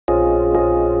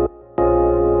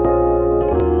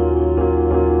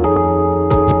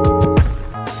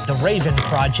Raven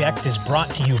Project is brought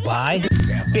to you by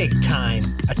Big Time,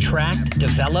 Attract,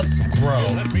 Develop, Grow.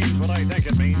 That means what I think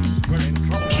it means. We're in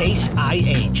trouble. Case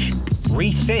IH,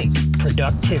 Rethink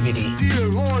Productivity. Dear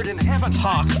Lord in heaven.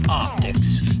 Hawk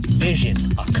Optics, Vision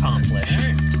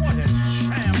Accomplished. What a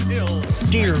Sam Hill.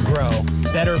 Deer Grow,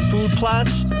 better food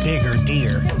plots, bigger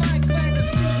deer.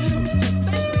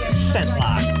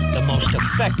 Scentlock, the most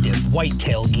effective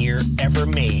whitetail gear ever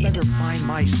made. Better find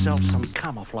myself some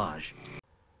camouflage.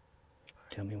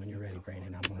 Tell me when you're ready,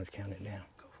 Brandon. I'm going to count it down.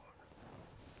 Go for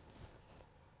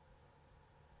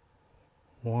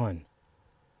it. 1,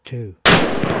 2.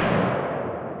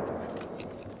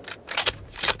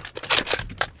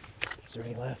 Is there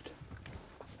any left?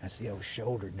 That's the old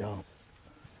shoulder dump.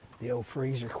 The old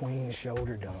Freezer Queen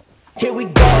shoulder dump. Here we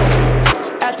go,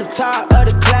 at the top of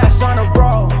the class on a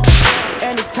roll.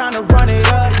 And it's time to run it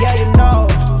up, yeah you know.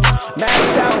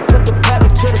 Maxed out, put the pedal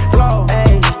to the floor.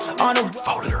 Ayy, on a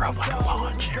Folded her up like a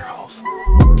lawn chair hose.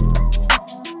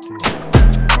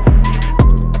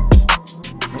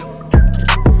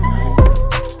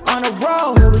 On a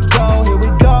roll, here we go, here we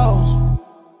go.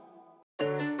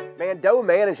 Man, doe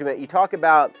management, you talk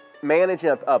about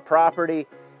managing a property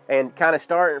and kind of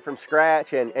starting from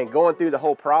scratch and going through the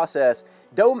whole process.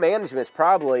 Doe management is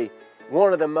probably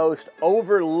one of the most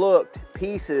overlooked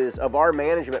pieces of our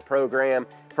management program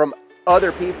from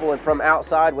other people and from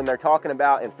outside when they're talking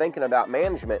about and thinking about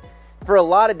management for a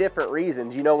lot of different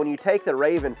reasons. You know, when you take the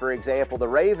Raven, for example, the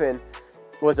Raven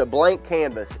was a blank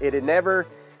canvas. It had never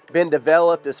been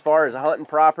developed as far as a hunting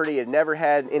property. It never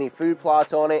had any food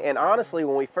plots on it. And honestly,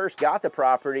 when we first got the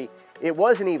property, it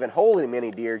wasn't even holding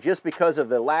many deer just because of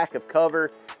the lack of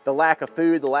cover, the lack of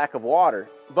food, the lack of water.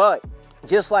 But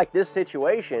just like this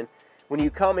situation, when you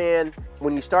come in,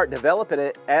 when you start developing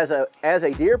it as a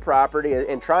deer property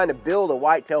and trying to build a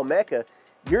whitetail mecca,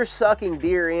 you're sucking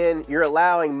deer in, you're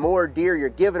allowing more deer, you're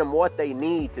giving them what they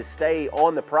need to stay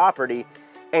on the property,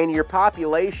 and your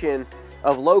population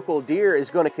of local deer is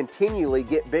going to continually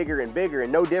get bigger and bigger,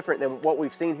 and no different than what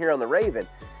we've seen here on the Raven.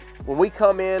 When we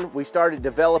come in, we started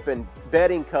developing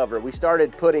bedding cover. We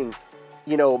started putting,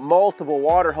 you know, multiple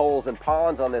water holes and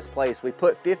ponds on this place. We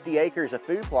put 50 acres of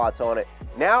food plots on it.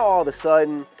 Now all of a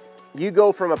sudden, you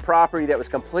go from a property that was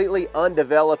completely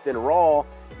undeveloped and raw,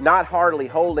 not hardly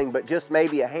holding, but just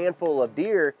maybe a handful of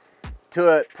deer, to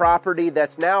a property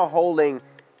that's now holding,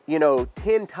 you know,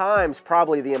 10 times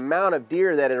probably the amount of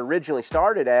deer that it originally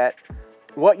started at.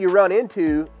 What you run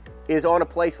into is on a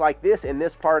place like this, in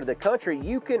this part of the country,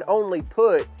 you can only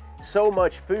put so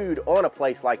much food on a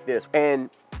place like this. And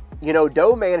you know,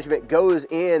 doe management goes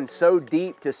in so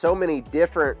deep to so many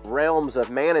different realms of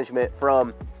management,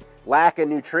 from lack of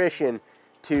nutrition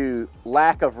to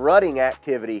lack of rutting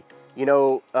activity. You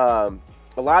know,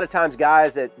 a lot of times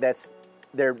guys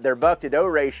their buck to doe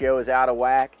ratio is out of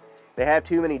whack. They have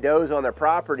too many does on their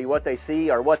property. What they see,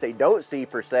 or what they don't see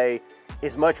per se,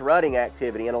 is much rutting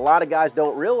activity. And a lot of guys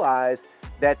don't realize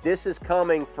that this is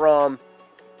coming from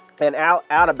an out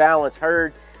of balance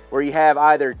herd where you have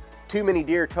either too many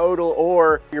deer total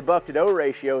or your buck to doe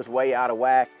ratio is way out of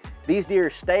whack. These deer are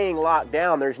staying locked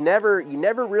down. You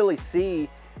never really see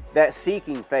that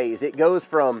seeking phase. It goes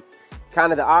from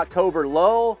kind of the October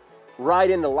lull right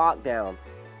into lockdown.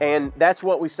 And that's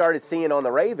what we started seeing on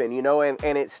the Raven, you know, and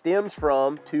it stems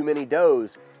from too many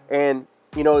does and,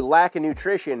 you know, lack of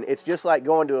nutrition. It's just like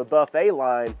going to a buffet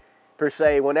line per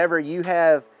se. Whenever you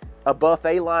have a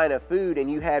buffet line of food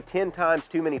and you have 10 times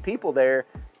too many people there,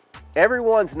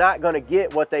 everyone's not going to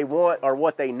get what they want or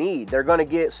what they need. They're going to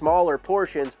get smaller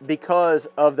portions because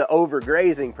of the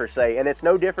overgrazing per se. And it's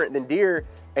no different than deer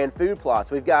and food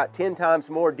plots. We've got 10 times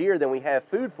more deer than we have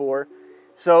food for.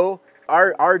 So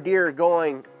our deer are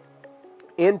going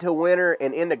into winter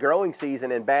and into growing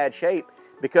season in bad shape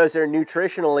because they're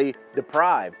nutritionally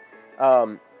deprived.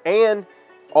 And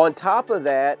on top of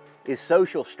that is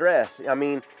social stress. I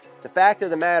mean, the fact of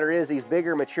the matter is, these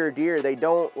bigger mature deer, they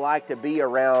don't like to be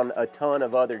around a ton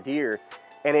of other deer,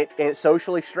 and it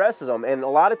socially stresses them. And a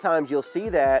lot of times you'll see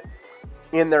that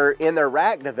in their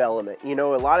rack development. You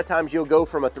know, a lot of times you'll go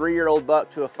from a 3-year-old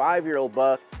buck to a 5-year-old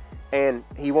buck, and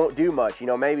he won't do much. You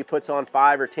know, maybe puts on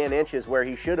 5 or 10 inches where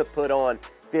he should have put on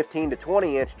 15 to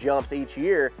 20 inch jumps each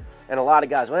year. And a lot of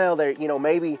guys, well, they're, you know,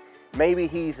 maybe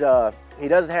he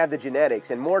doesn't have the genetics.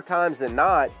 And more times than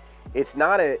not, it's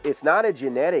not a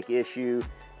genetic issue.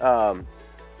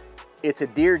 It's a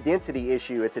deer density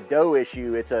issue. It's a doe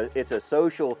issue. It's a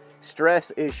social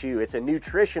stress issue. It's a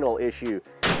nutritional issue.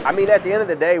 I mean, at the end of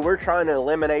the day, we're trying to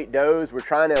eliminate does. We're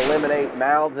trying to eliminate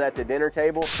mouths at the dinner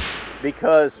table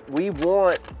because we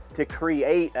want to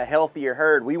create a healthier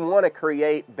herd. We want to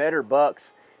create better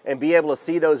bucks and be able to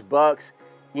see those bucks,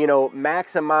 you know,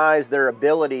 maximize their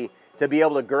ability to be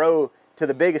able to grow to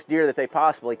the biggest deer that they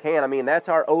possibly can. I mean, that's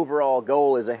our overall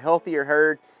goal, is a healthier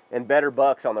herd and better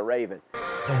bucks on the Raven.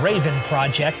 The Raven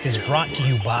Project is brought to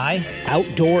you by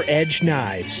Outdoor Edge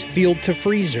Knives, Field to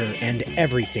Freezer, and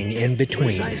everything in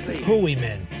between.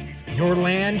 Hooeyman, your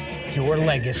land, your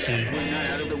legacy.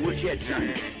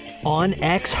 On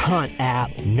X Hunt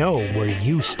app, know where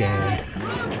you stand.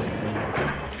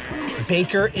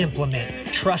 Baker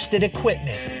Implement, trusted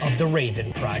equipment of the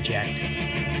Raven Project.